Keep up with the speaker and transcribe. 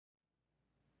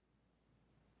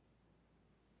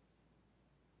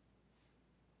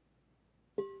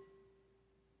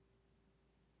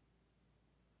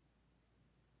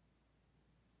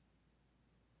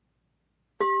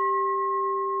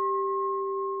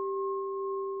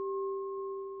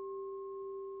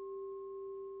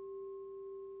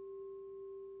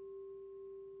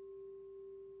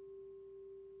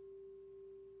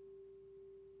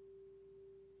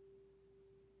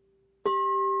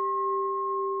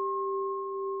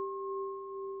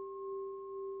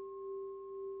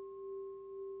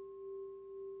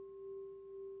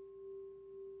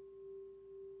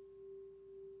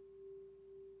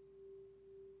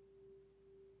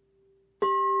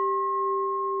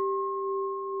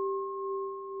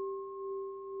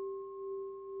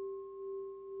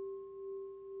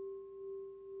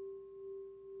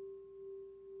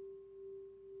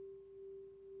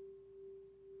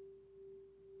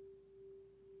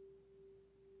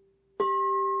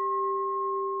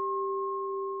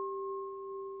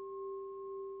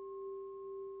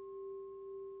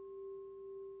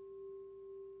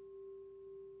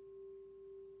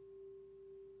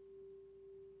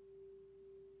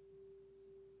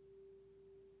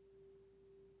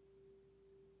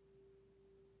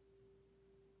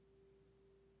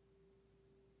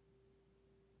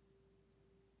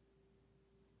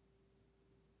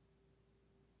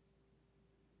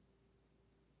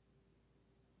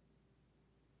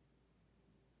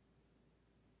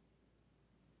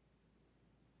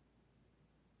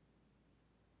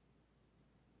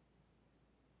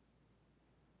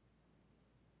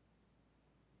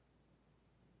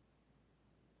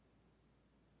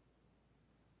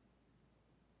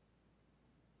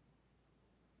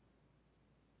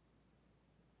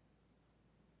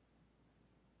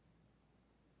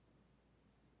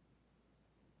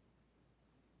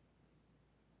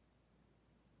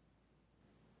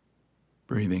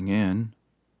Breathing in,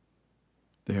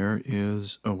 there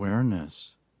is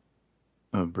awareness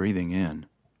of breathing in.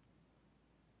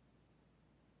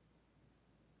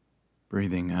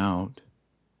 Breathing out,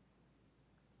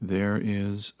 there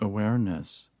is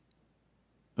awareness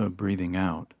of breathing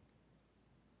out.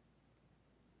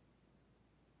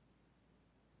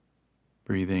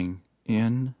 Breathing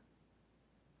in,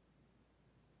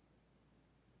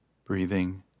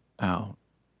 breathing out.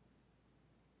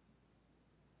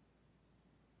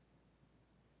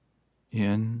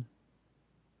 In,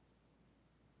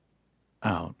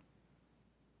 out.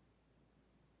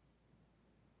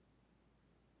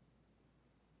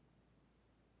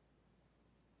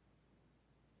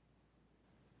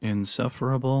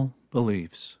 Insufferable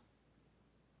beliefs.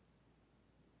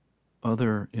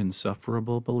 Other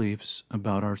insufferable beliefs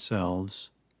about ourselves.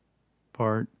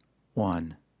 Part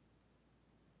 1.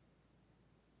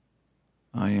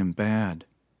 I am bad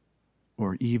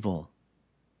or evil.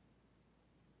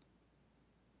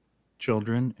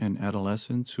 Children and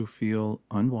adolescents who feel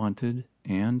unwanted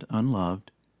and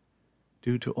unloved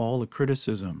due to all the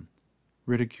criticism,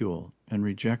 ridicule, and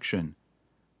rejection,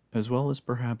 as well as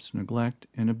perhaps neglect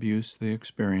and abuse they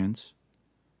experience,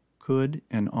 could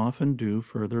and often do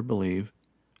further believe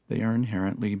they are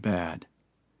inherently bad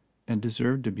and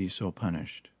deserve to be so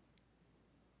punished.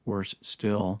 Worse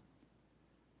still,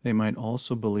 they might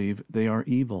also believe they are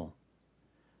evil,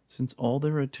 since all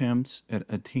their attempts at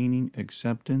attaining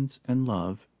acceptance and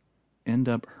love end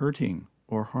up hurting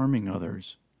or harming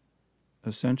others,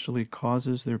 essentially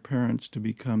causes their parents to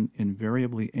become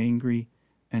invariably angry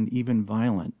and even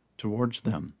violent towards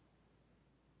them.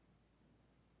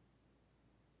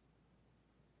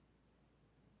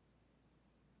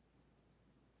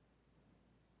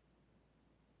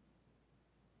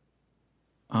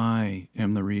 I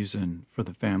am the reason for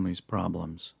the family's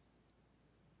problems.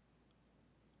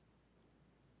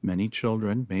 Many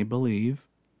children may believe,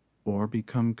 or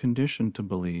become conditioned to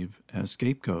believe as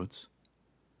scapegoats,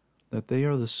 that they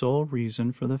are the sole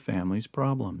reason for the family's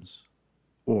problems.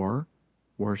 Or,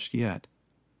 worse yet,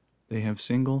 they have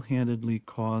single-handedly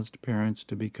caused parents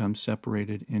to become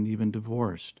separated and even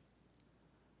divorced,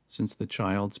 since the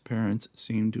child's parents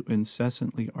seem to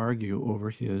incessantly argue over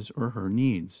his or her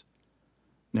needs,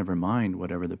 never mind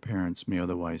whatever the parents may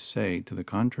otherwise say to the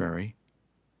contrary.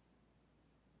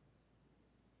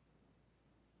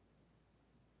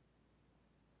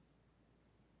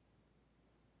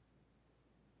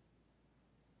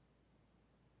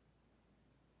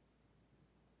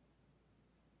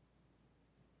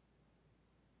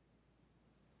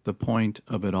 The point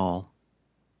of it all.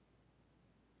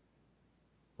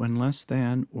 When less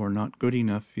than or not good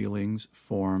enough feelings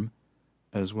form,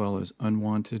 as well as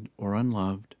unwanted or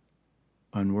unloved,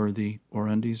 unworthy or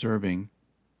undeserving,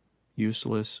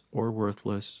 useless or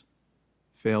worthless,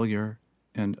 failure,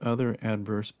 and other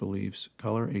adverse beliefs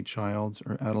color a child's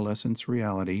or adolescent's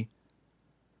reality,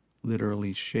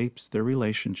 literally shapes their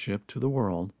relationship to the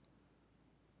world,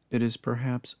 it is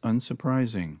perhaps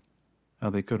unsurprising how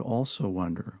they could also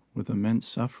wonder, with immense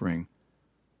suffering,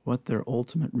 what their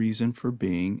ultimate reason for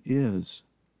being is.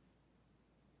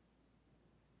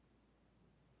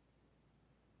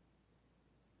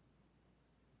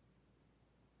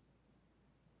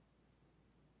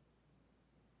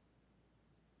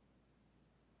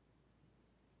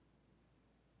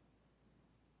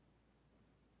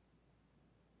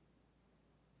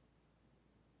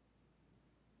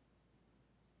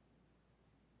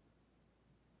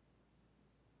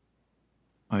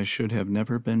 I should have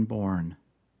never been born.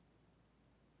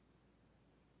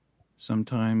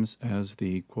 Sometimes as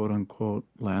the quote-unquote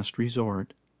last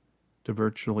resort to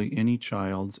virtually any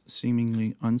child's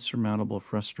seemingly unsurmountable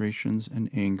frustrations and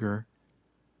anger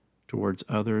towards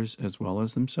others as well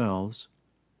as themselves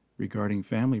regarding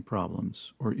family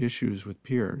problems or issues with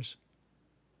peers,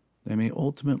 they may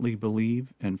ultimately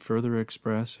believe and further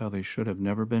express how they should have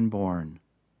never been born.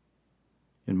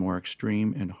 In more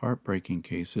extreme and heartbreaking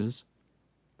cases,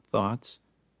 thoughts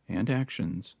and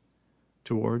actions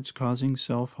towards causing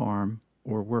self-harm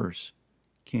or worse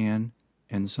can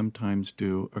and sometimes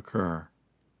do occur.